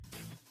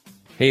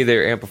Hey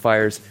there,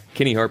 Amplifiers.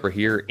 Kenny Harper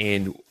here.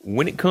 And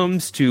when it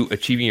comes to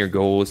achieving your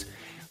goals,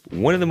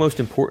 one of the most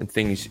important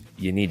things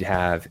you need to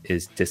have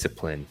is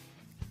discipline.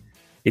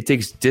 It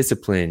takes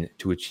discipline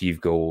to achieve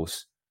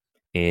goals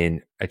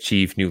and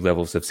achieve new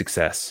levels of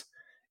success.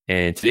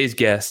 And today's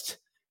guest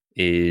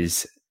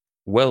is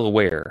well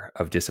aware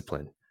of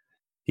discipline.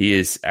 He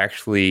has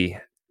actually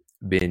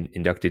been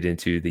inducted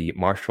into the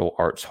Martial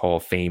Arts Hall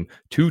of Fame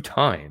 2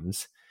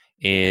 times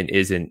and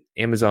is an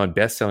Amazon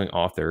best-selling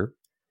author.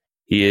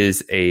 He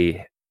is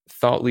a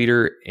thought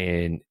leader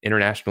and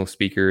international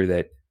speaker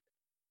that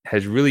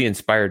has really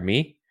inspired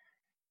me.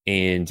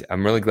 And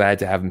I'm really glad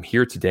to have him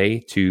here today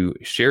to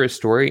share his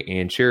story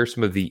and share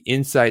some of the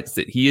insights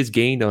that he has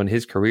gained on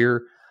his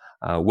career.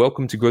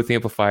 Welcome to Growth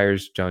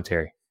Amplifiers, John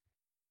Terry.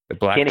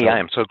 Kenny, I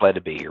am so glad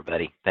to be here,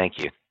 buddy. Thank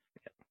you.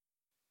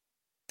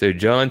 So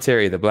John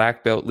Terry, the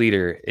Black Belt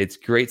leader, it's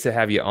great to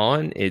have you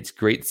on. It's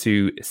great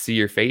to see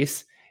your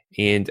face.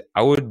 And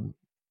I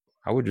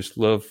would just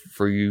love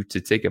for you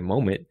to take a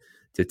moment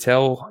to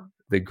tell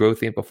the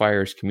Growth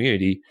Amplifiers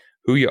community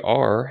who you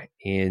are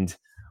and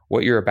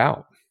what you're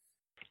about.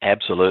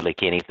 Absolutely,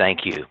 Kenny.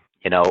 Thank you.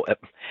 You know,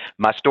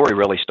 my story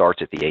really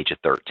starts at the age of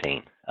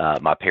 13.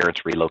 My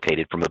parents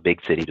relocated from a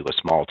big city to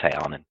a small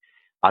town, and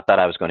I thought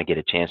I was going to get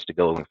a chance to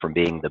go from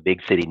being the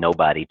big city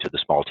nobody to the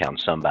small town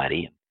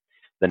somebody.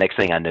 The next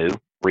thing I knew,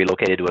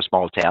 relocated to a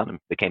small town and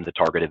became the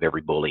target of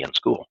every bully in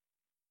school.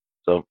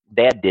 So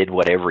Dad did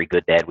what every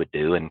good dad would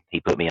do, and he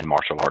put me in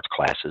martial arts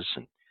classes.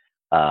 And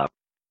I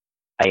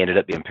ended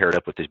up being paired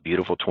up with this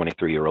beautiful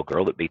 23-year-old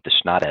girl that beat the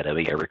snot out of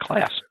me every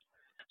class.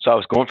 So I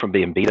was going from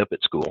being beat up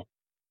at school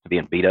to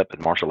being beat up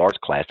in martial arts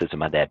classes and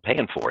my dad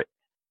paying for it.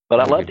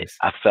 But I loved it.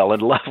 I fell in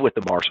love with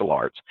the martial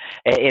arts.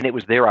 And it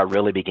was there I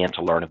really began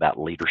to learn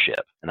about leadership.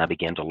 And I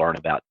began to learn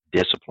about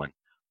discipline,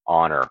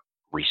 honor,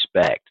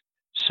 respect,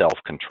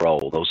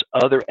 self-control, those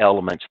other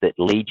elements that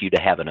lead you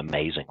to have an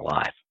amazing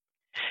life.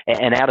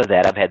 And out of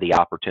that, I've had the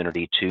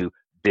opportunity to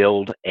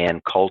build and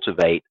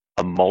cultivate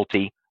a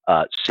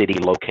multi-city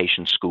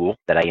location school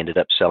that I ended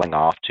up selling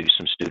off to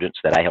some students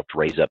that I helped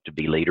raise up to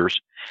be leaders.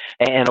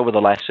 And over the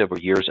last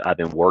several years, I've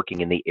been working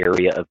in the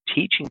area of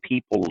teaching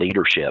people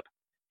leadership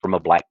from a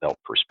black belt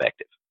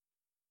perspective.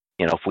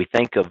 You know, if we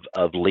think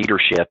of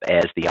leadership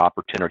as the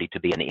opportunity to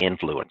be an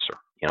influencer,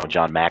 you know,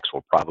 John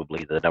Maxwell,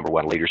 probably the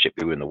 #1 leadership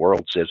guru in the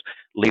world, says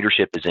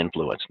leadership is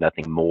influence,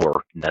 nothing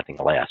more, nothing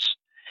less.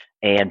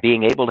 And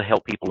being able to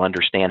help people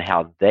understand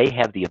how they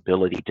have the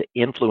ability to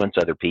influence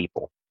other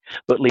people.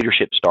 But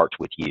leadership starts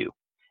with you.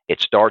 It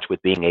starts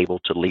with being able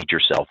to lead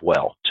yourself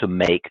well, to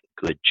make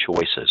good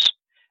choices.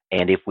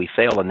 And if we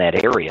fail in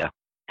that area,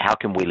 how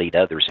can we lead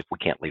others if we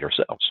can't lead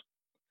ourselves?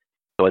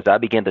 So as I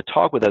begin to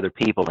talk with other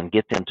people and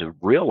get them to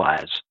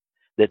realize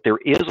that there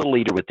is a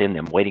leader within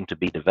them waiting to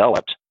be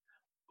developed,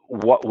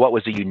 what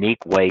was a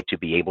unique way to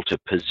be able to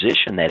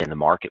position that in the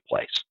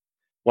marketplace?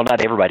 Well,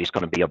 not everybody's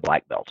going to be a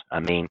black belt. I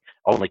mean,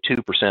 only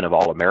 2% of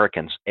all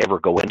Americans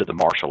ever go into the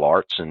martial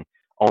arts, and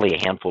only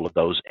a handful of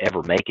those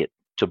ever make it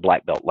to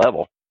black belt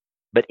level.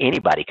 But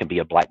anybody can be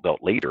a black belt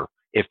leader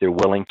if they're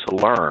willing to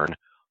learn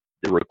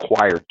the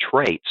required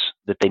traits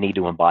that they need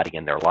to embody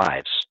in their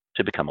lives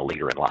to become a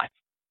leader in life.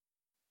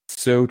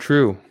 So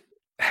true.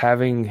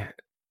 Having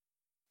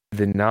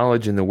the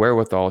knowledge and the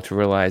wherewithal to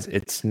realize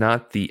it's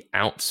not the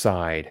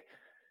outside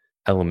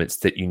elements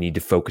that you need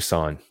to focus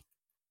on.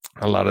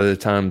 A lot of the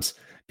times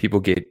people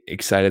get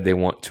excited. They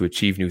want to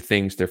achieve new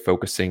things. They're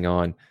focusing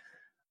on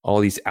all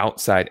these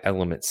outside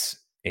elements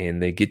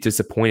and they get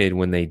disappointed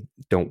when they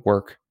don't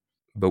work.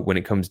 But when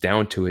it comes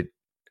down to it,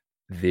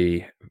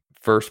 the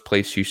first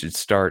place you should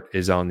start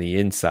is on the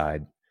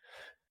inside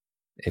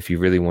if you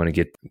really want to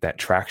get that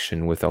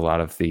traction with a lot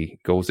of the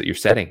goals that you're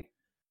setting.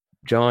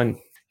 John,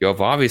 you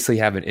obviously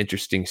have an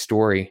interesting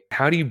story.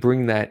 How do you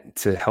bring that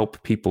to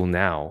help people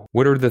now?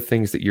 What are the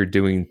things that you're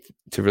doing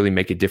to really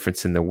make a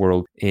difference in the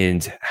world?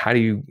 And how do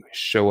you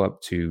show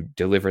up to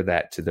deliver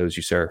that to those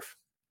you serve?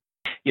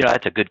 You know,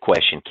 that's a good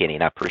question, Kenny,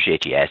 and I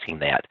appreciate you asking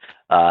that.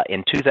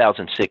 In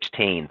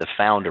 2016, the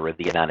founder of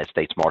the United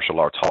States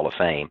Martial Arts Hall of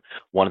Fame,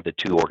 one of the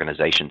 2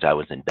 organizations I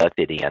was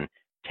inducted in,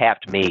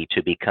 tapped me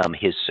to become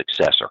his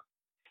successor.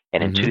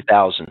 And in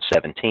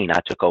 2017,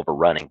 I took over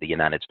running the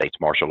United States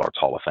Martial Arts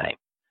Hall of Fame.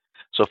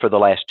 So for the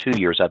last 2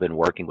 years, I've been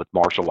working with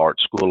martial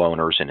arts school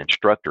owners and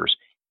instructors,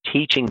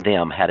 teaching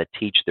them how to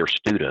teach their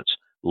students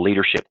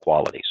leadership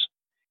qualities.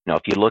 You know,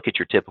 if you look at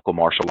your typical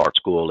martial arts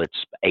school,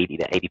 it's 80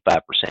 to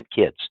 85%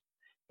 kids.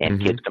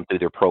 And kids come through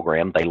their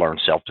program, they learn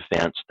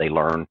self-defense, they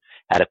learn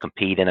how to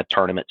compete in a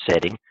tournament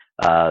setting,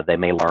 they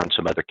may learn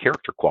some other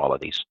character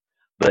qualities.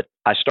 But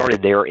I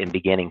started there in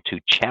beginning to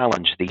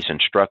challenge these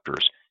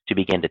instructors to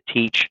begin to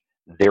teach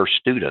their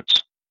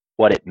students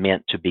what it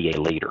meant to be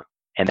a leader.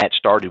 And that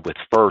started with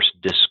first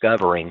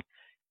discovering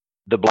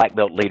the black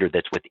belt leader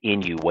that's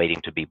within you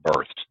waiting to be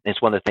birthed. And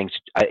it's one of the things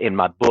in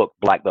my book,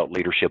 Black Belt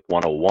Leadership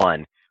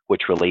 101,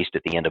 which released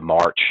at the end of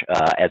March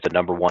as a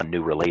 #1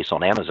 new release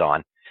on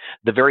Amazon.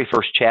 The very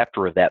first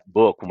chapter of that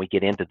book, when we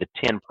get into the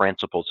 10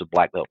 principles of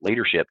black belt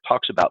leadership,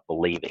 talks about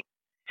believing.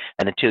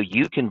 And until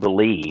you can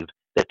believe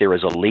that there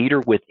is a leader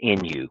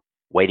within you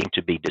waiting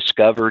to be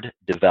discovered,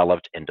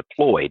 developed, and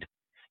deployed,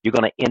 you're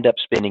going to end up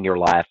spending your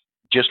life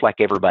just like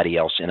everybody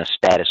else in a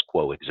status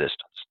quo existence.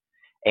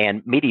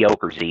 And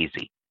mediocre is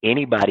easy.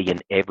 Anybody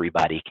and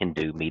everybody can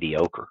do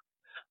mediocre.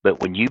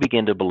 But when you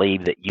begin to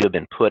believe that you have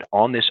been put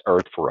on this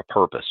earth for a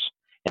purpose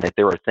and that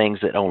there are things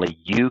that only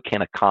you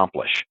can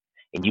accomplish,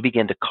 and you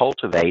begin to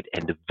cultivate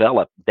and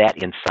develop that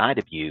inside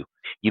of you,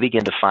 you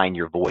begin to find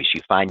your voice,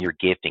 you find your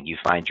gifting, you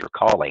find your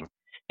calling,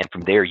 and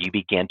from there you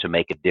begin to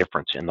make a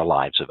difference in the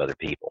lives of other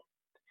people.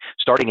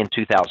 Starting in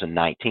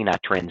 2019, I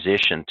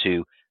transitioned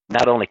to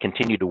not only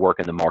continue to work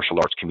in the martial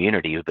arts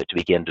community, but to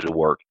begin to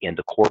work in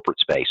the corporate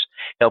space,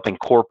 helping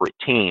corporate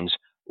teams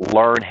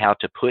learn how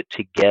to put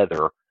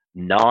together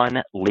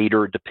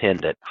non-leader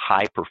dependent,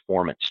 high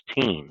performance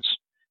teams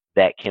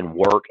that can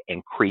work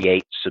and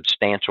create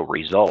substantial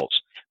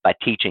results by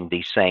teaching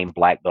these same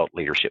black belt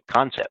leadership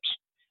concepts.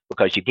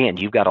 Because again,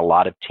 you've got a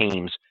lot of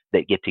teams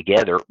that get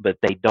together, but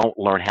they don't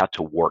learn how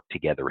to work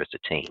together as a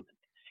team.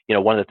 You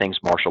know, one of the things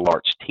martial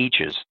arts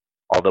teaches,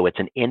 although it's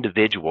an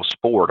individual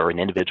sport or an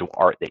individual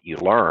art that you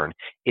learn,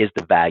 is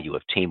the value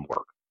of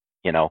teamwork.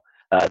 You know,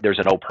 there's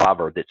an old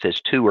proverb that says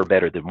two are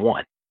better than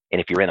one.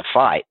 And if you're in a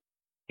fight,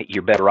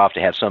 you're better off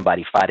to have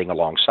somebody fighting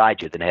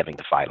alongside you than having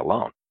to fight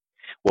alone.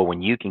 Well,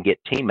 when you can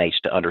get teammates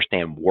to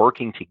understand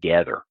working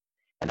together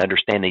and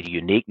understanding the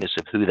uniqueness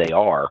of who they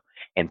are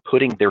and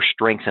putting their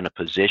strengths in a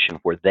position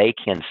where they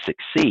can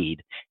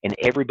succeed, and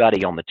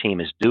everybody on the team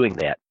is doing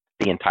that,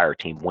 the entire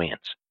team wins.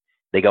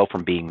 They go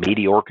from being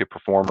mediocre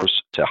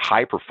performers to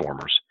high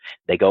performers.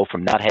 They go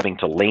from not having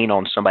to lean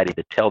on somebody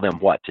to tell them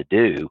what to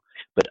do,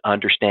 but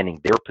understanding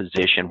their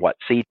position, what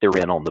seat they're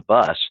in on the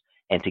bus,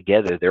 and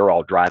together they're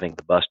all driving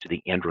the bus to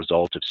the end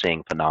result of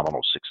seeing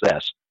phenomenal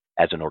success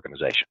as an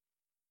organization.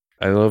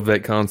 I love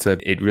that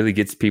concept. It really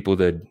gets people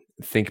to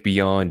think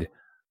beyond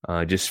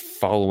just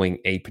following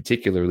a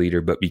particular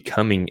leader, but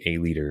becoming a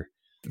leader.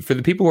 For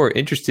the people who are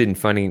interested in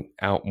finding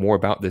out more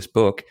about this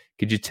book,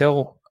 could you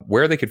tell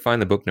where they could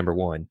find the book, number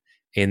one,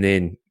 and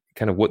then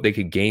kind of what they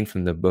could gain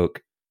from the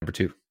book, number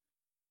two?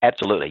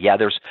 Absolutely. Yeah,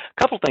 there's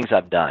a couple things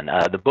I've done.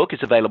 The book is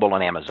available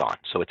on Amazon,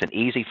 so it's an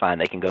easy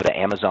find. They can go to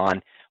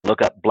Amazon,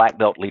 look up Black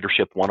Belt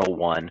Leadership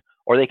 101,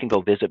 or they can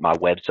go visit my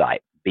website,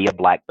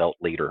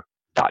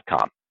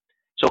 beablackbeltleader.com.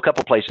 So a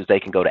couple places they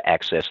can go to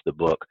access the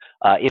book.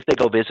 If they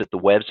go visit the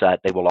website,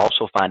 they will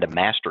also find a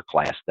master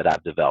class that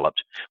I've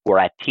developed where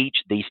I teach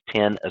these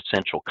 10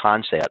 essential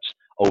concepts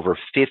over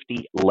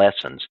 50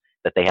 lessons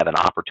that they have an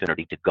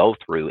opportunity to go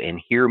through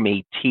and hear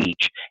me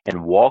teach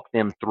and walk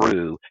them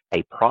through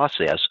a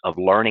process of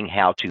learning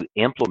how to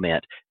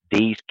implement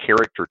these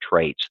character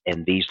traits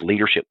and these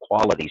leadership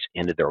qualities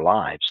into their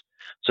lives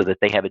so that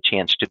they have a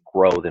chance to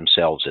grow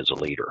themselves as a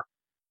leader.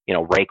 You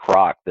know, Ray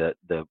Kroc,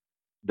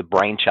 the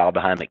brainchild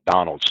behind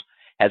McDonald's,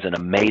 has an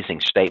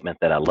amazing statement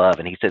that I love.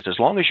 And he says, as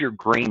long as you're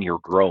green, you're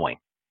growing.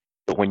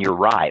 But when you're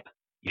ripe,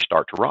 you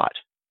start to rot.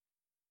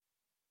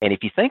 And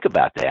if you think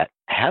about that,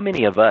 how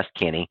many of us,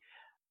 Kenny,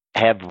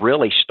 have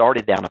really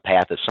started down a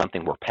path of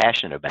something we're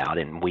passionate about,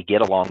 and we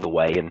get along the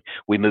way and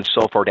we move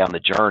so far down the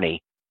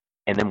journey,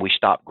 and then we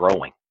stop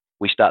growing.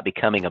 We stop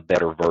becoming a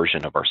better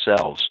version of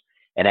ourselves.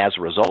 And as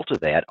a result of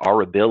that,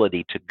 our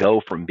ability to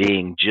go from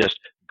being just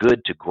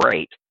good to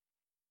great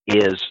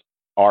is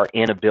our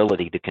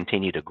inability to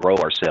continue to grow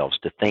ourselves,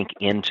 to think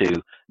into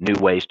new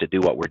ways to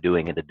do what we're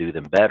doing and to do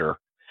them better.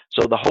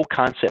 So the whole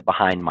concept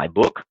behind my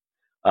book,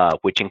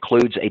 which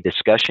includes a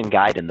discussion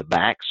guide in the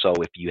back. So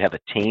if you have a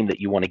team that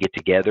you want to get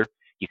together,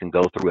 you can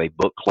go through a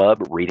book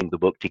club, reading the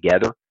book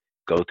together,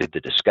 go through the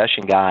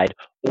discussion guide,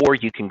 or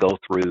you can go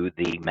through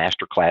the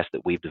master class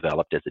that we've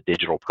developed as a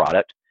digital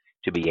product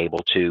to be able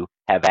to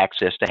have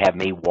access to have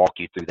me walk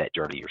you through that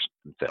journey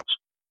themselves.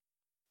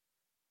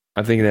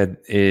 I think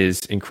that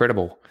is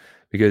incredible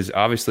because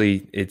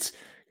obviously it's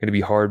going to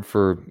be hard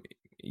for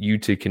you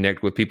to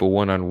connect with people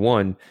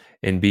one-on-one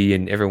and be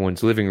in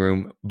everyone's living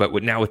room. But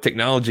now with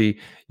technology,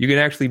 you can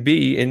actually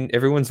be in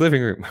everyone's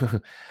living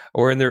room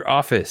or in their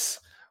office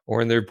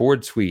or in their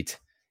board suite.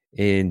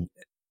 And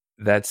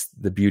that's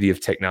the beauty of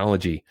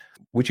technology.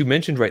 What you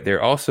mentioned right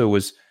there also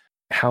was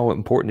how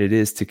important it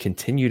is to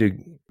continue to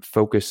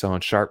focus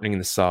on sharpening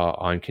the saw,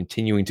 on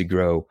continuing to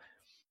grow,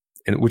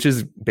 and which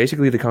is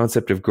basically the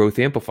concept of growth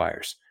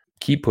amplifiers.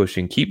 Keep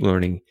pushing, keep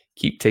learning,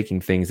 keep taking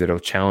things that will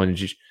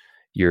challenge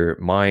your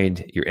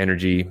mind, your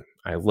energy.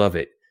 I love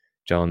it,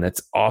 John.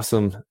 That's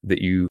awesome that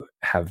you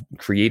have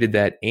created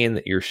that and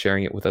that you're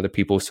sharing it with other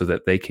people so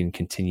that they can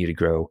continue to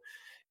grow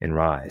and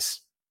rise.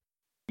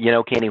 You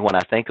know, Kenny, when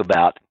I think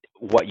about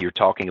what you're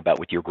talking about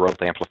with your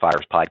Growth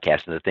Amplifiers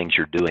podcast and the things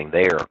you're doing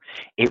there,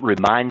 it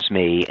reminds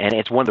me, and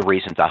it's one of the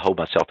reasons I hold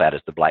myself out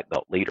as the black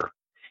belt leader.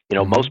 You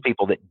know, most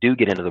people that do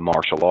get into the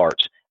martial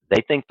arts,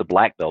 they think the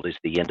black belt is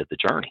the end of the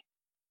journey.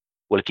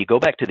 Well, if you go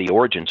back to the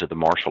origins of the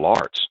martial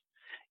arts,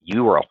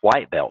 you were a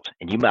white belt,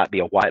 and you might be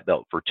a white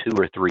belt for 2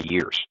 or 3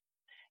 years.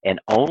 And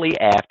only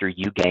after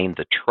you gain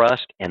the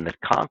trust and the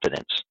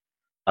confidence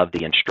of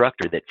the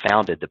instructor that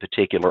founded the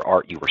particular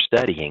art you were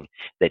studying,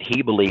 that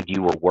he believed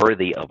you were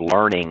worthy of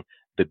learning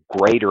the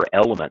greater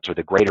elements or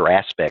the greater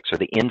aspects or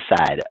the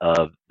inside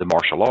of the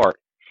martial art,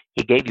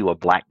 he gave you a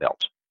black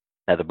belt.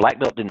 Now, the black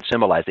belt didn't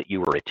symbolize that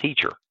you were a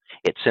teacher.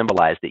 It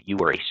symbolized that you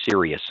were a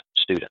serious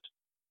student.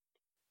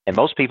 And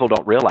most people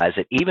don't realize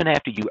that even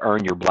after you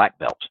earn your black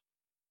belt,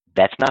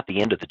 that's not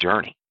the end of the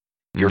journey.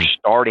 You're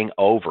starting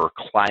over,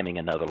 climbing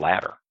another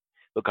ladder,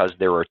 because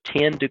there are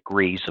 10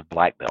 degrees of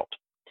black belt.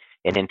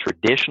 And in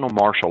traditional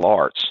martial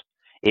arts,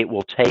 it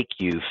will take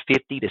you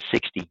 50 to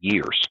 60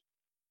 years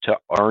to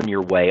earn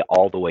your way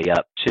all the way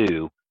up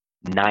to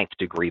 9th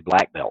degree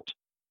black belt.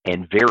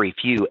 And very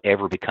few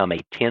ever become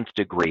a 10th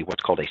degree,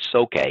 what's called a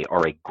soke,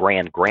 or a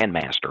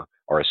grandmaster,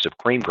 or a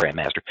supreme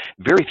grandmaster.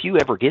 Very few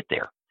ever get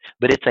there.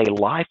 But it's a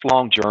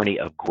lifelong journey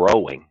of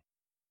growing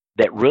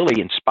that really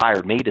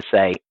inspired me to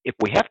say, if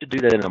we have to do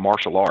that in the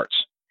martial arts,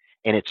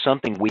 and it's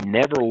something we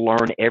never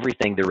learn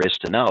everything there is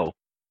to know,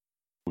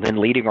 then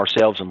leading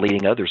ourselves and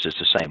leading others is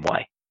the same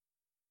way.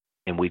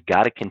 And we've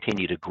got to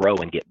continue to grow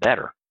and get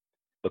better,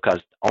 because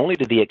only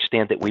to the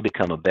extent that we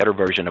become a better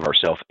version of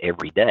ourselves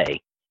every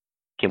day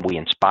can we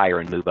inspire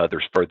and move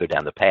others further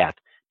down the path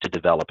to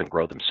develop and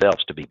grow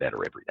themselves to be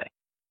better every day.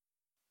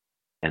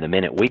 And the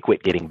minute we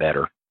quit getting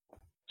better,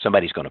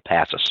 somebody's going to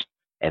pass us,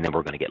 and then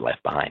we're going to get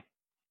left behind.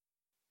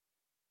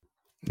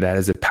 That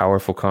is a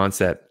powerful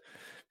concept.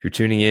 If you're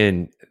tuning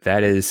in,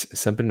 that is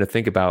something to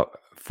think about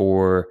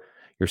for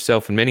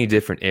yourself in many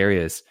different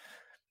areas.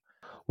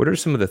 What are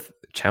some of the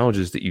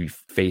challenges that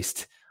you've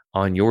faced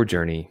on your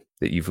journey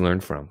that you've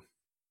learned from?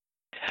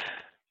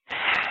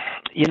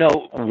 You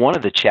know, one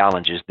of the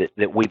challenges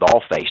that we've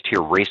all faced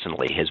here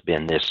recently has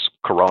been this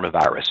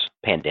coronavirus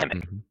pandemic.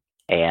 Mm-hmm.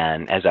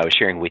 And as I was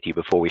sharing with you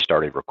before we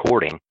started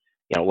recording,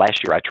 you know,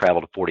 last year I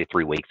traveled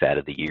 43 weeks out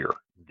of the year.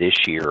 This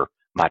year,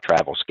 my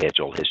travel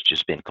schedule has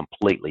just been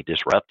completely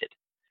disrupted.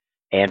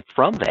 And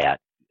from that,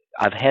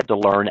 I've had to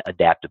learn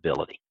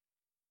adaptability.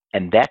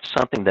 And that's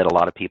something that a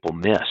lot of people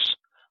miss.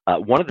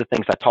 One of the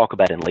things I talk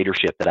about in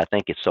leadership that I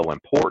think is so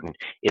important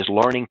is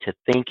learning to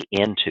think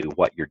into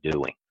what you're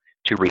doing,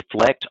 to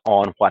reflect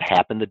on what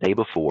happened the day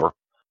before.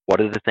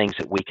 What are the things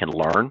that we can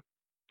learn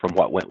from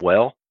what went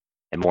well?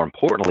 And more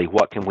importantly,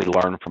 what can we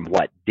learn from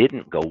what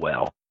didn't go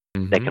well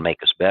that can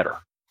make us better?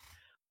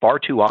 Far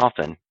too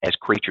often, as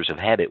creatures of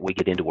habit, we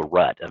get into a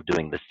rut of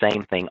doing the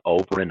same thing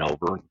over and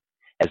over.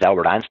 As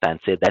Albert Einstein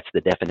said, that's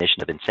the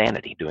definition of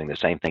insanity, doing the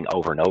same thing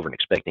over and over and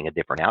expecting a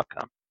different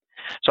outcome.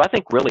 So I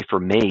think really for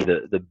me,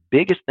 the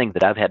biggest thing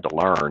that I've had to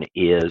learn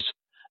is,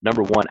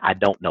 number one, I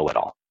don't know it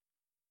all.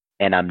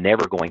 And I'm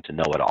never going to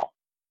know it all.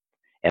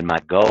 And my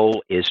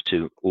goal is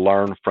to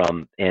learn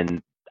from,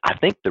 and I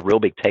think the real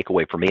big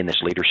takeaway for me in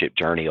this leadership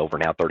journey over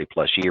now 30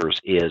 plus years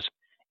is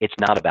it's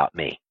not about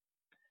me.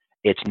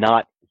 It's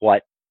not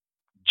what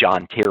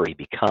John Terry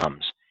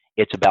becomes.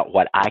 It's about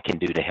what I can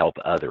do to help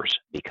others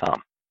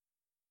become.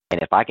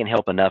 And if I can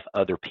help enough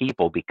other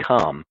people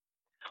become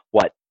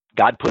what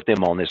God put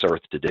them on this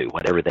earth to do,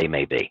 whatever they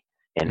may be,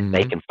 and if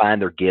they can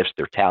find their gifts,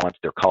 their talents,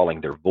 their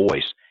calling, their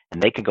voice,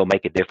 and they can go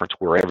make a difference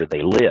wherever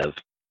they live,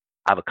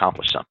 I've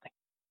accomplished something.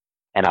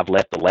 And I've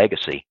left a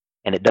legacy.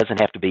 And it doesn't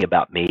have to be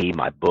about me,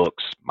 my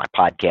books, my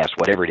podcast,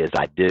 whatever it is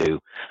I do.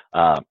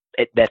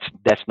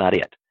 That's not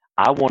it.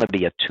 I want to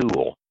be a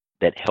tool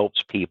that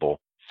helps people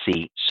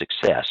see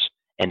success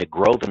and to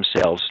grow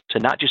themselves to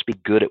not just be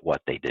good at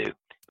what they do,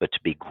 but to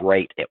be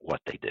great at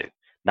what they do.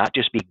 Not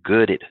just be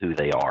good at who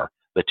they are,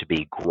 but to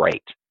be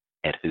great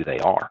at who they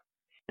are.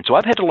 And so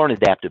I've had to learn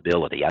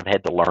adaptability. I've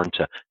had to learn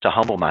to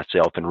humble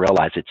myself and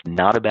realize it's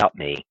not about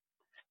me,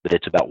 but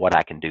it's about what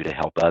I can do to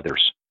help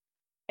others.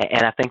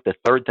 And I think the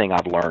third thing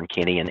I've learned,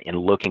 Kenny, in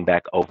looking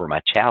back over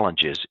my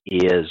challenges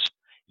is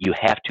you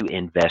have to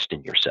invest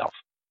in yourself.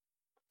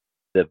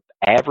 The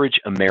average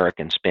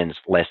American spends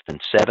less than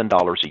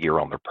 $7 a year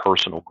on their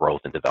personal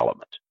growth and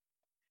development.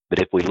 But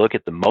if we look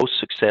at the most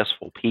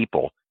successful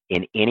people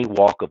in any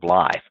walk of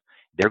life,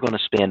 they're going to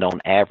spend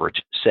on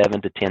average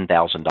 $7,000 to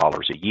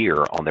 $10,000 a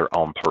year on their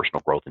own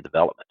personal growth and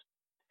development.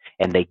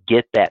 And they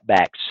get that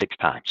back 6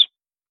 times.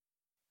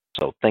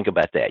 So think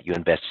about that. You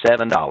invest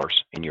 $7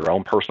 in your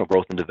own personal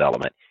growth and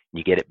development, and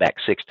you get it back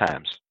 6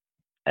 times.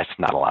 That's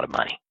not a lot of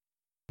money.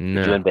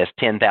 No. If you invest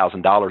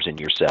 $10,000 in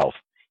yourself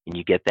and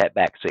you get that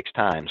back 6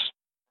 times,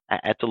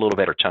 that's a little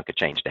better chunk of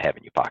change to have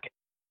in your pocket.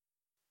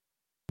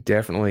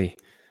 Definitely.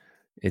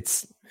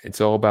 It's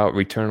all about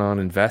return on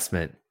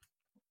investment.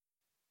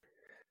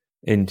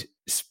 And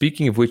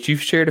speaking of which,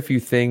 you've shared a few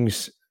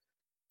things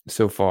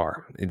so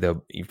far.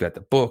 You've got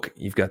the book,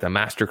 you've got the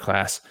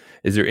masterclass.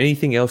 Is there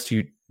anything else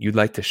you'd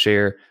like to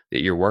share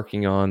that you're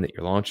working on, that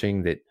you're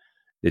launching,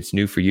 that's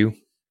new for you?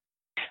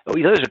 Well,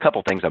 there's a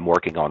couple things I'm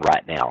working on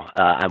right now.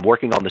 I'm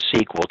working on the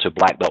sequel to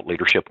Black Belt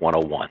Leadership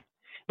 101,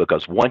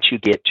 because once you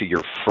get to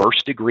your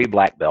first degree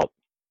black belt,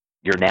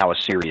 you're now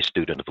a serious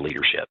student of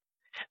leadership.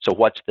 So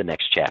what's the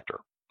next chapter?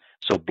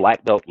 So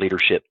Black Belt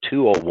Leadership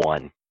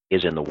 201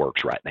 is in the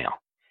works right now.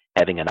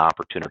 having an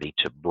opportunity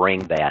to bring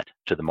that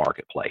to the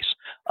marketplace.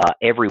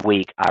 Every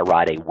week, I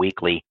write a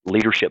weekly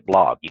leadership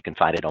blog. You can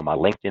find it on my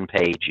LinkedIn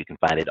page. You can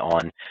find it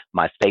on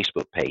my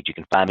Facebook page. You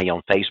can find me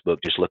on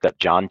Facebook. Just look up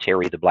John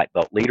Terry, the Black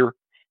Belt Leader,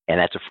 and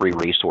that's a free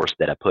resource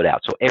that I put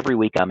out. So every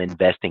week, I'm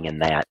investing in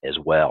that as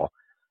well.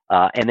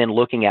 And then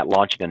looking at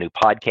launching a new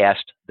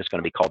podcast that's going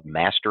to be called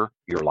Master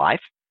Your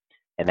Life,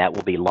 and that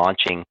will be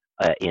launching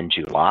in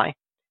July,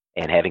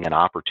 and having an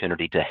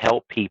opportunity to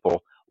help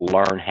people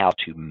learn how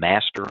to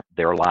master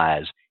their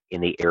lives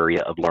in the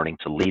area of learning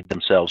to lead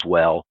themselves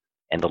well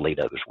and to lead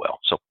others well.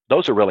 So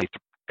those are really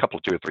a couple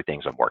of 2 or 3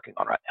 things I'm working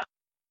on right now.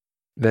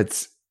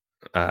 That's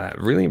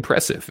really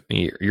impressive.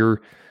 You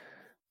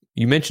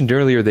mentioned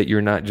earlier that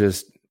you're not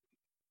just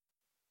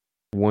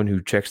one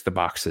who checks the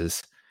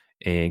boxes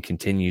and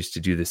continues to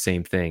do the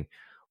same thing.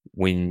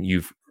 When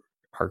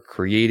are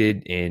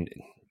created and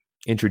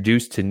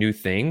introduced to new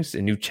things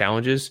and new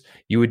challenges,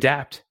 you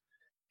adapt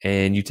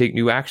and you take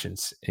new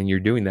actions, and you're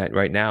doing that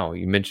right now.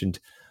 You mentioned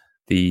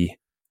the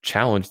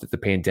challenge that the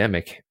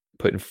pandemic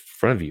put in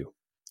front of you.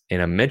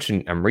 And I'm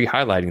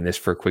re-highlighting this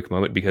for a quick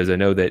moment because I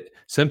know that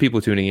some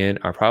people tuning in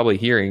are probably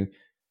hearing,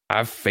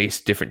 I've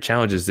faced different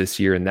challenges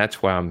this year, and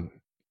that's why I'm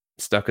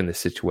stuck in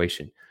this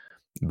situation.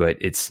 But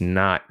it's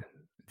not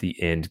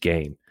the end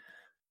game.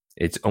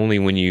 It's only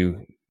when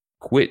you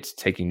quit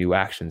taking new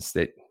actions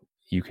that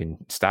you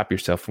can stop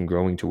yourself from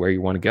growing to where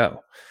you want to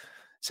go.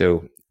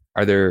 So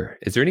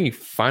is there any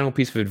final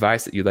piece of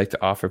advice that you'd like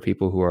to offer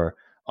people who are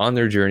on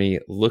their journey,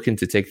 looking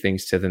to take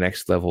things to the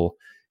next level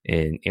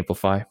and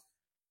amplify?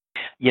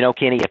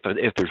 Kenny,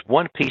 if there's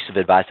one piece of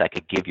advice I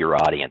could give your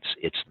audience,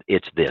 it's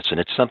this,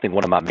 and it's something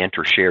one of my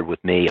mentors shared with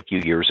me a few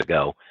years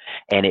ago,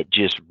 and it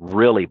just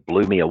really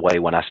blew me away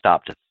when I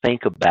stopped to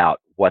think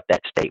about what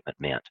that statement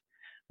meant.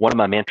 One of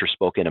my mentors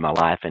spoke into my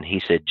life, and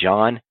he said,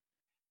 John,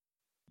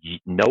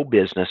 no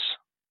business,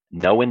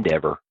 no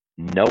endeavor,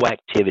 no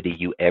activity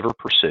you ever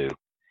pursue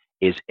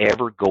is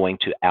ever going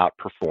to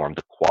outperform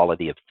the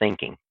quality of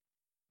thinking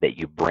that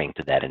you bring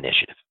to that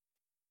initiative.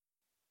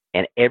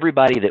 And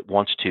everybody that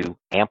wants to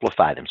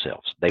amplify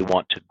themselves, they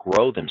want to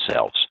grow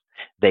themselves,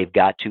 they've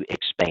got to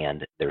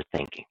expand their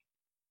thinking.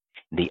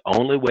 The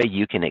only way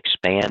you can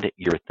expand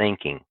your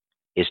thinking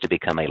is to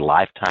become a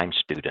lifetime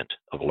student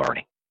of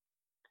learning.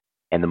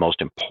 And the most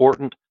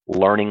important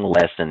learning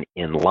lesson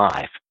in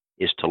life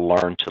is to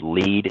learn to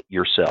lead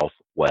yourself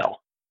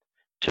well,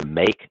 to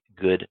make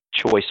good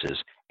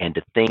choices, and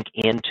to think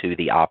into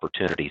the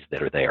opportunities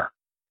that are there.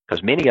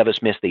 Because many of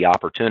us miss the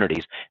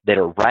opportunities that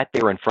are right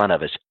there in front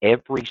of us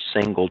every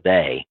single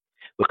day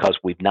because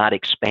we've not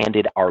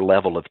expanded our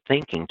level of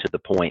thinking to the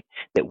point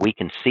that we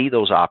can see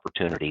those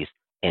opportunities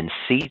and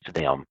seize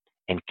them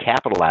and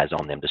capitalize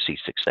on them to see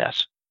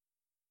success.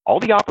 All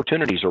the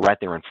opportunities are right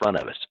there in front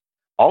of us.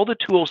 All the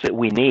tools that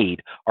we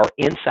need are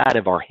inside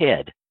of our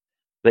head,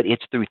 but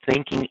it's through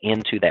thinking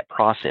into that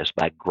process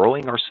by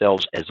growing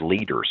ourselves as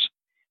leaders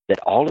that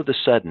all of a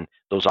sudden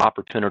those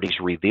opportunities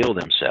reveal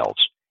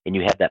themselves, and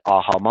you have that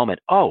aha moment.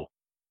 Oh,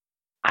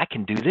 I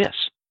can do this.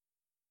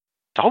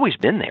 It's always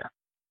been there.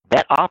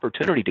 That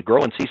opportunity to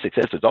grow and see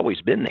success has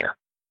always been there.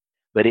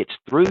 But it's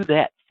through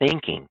that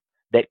thinking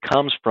that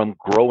comes from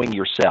growing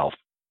yourself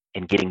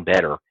and getting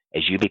better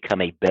as you become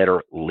a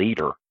better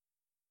leader.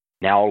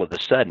 Now all of a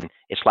sudden,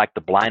 it's like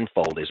the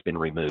blindfold has been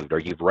removed, or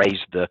you've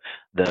raised the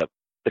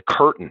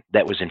curtain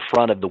that was in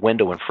front of the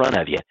window in front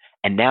of you,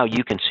 and now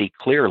you can see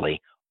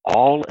clearly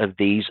all of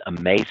these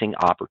amazing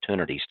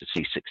opportunities to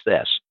see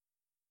success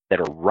that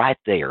are right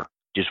there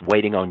just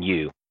waiting on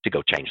you to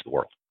go change the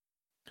world.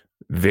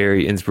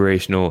 Very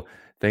inspirational.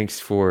 Thanks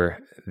for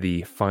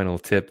the final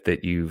tip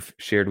that you've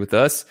shared with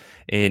us.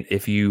 And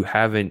if you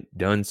haven't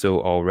done so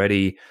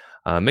already,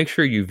 make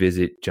sure you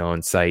visit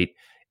John's site.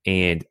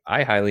 And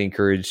I highly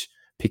encourage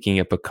picking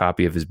up a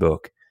copy of his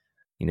book.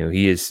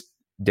 He has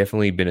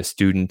definitely been a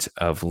student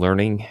of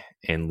learning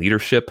and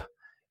leadership.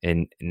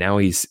 And now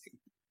he's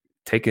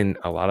taken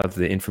a lot of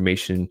the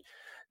information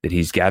that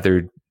he's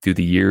gathered through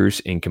the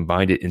years and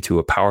combined it into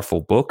a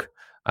powerful book,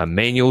 a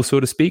manual, so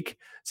to speak.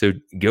 So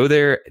go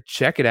there,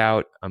 check it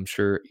out. I'm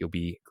sure you'll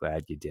be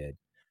glad you did.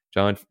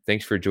 John,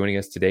 thanks for joining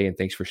us today, and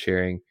thanks for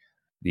sharing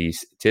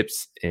these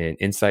tips and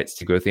insights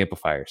to growth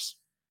amplifiers.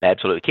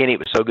 Absolutely. Kenny, it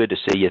was so good to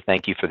see you.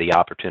 Thank you for the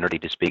opportunity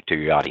to speak to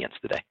your audience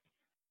today.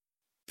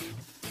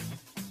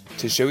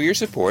 To show your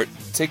support,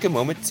 take a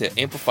moment to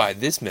amplify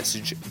this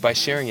message by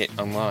sharing it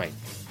online.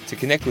 To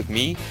connect with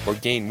me or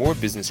gain more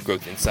business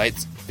growth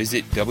insights,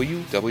 visit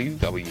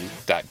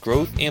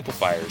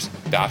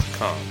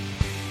www.growthamplifiers.com.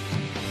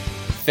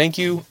 Thank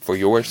you for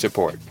your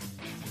support.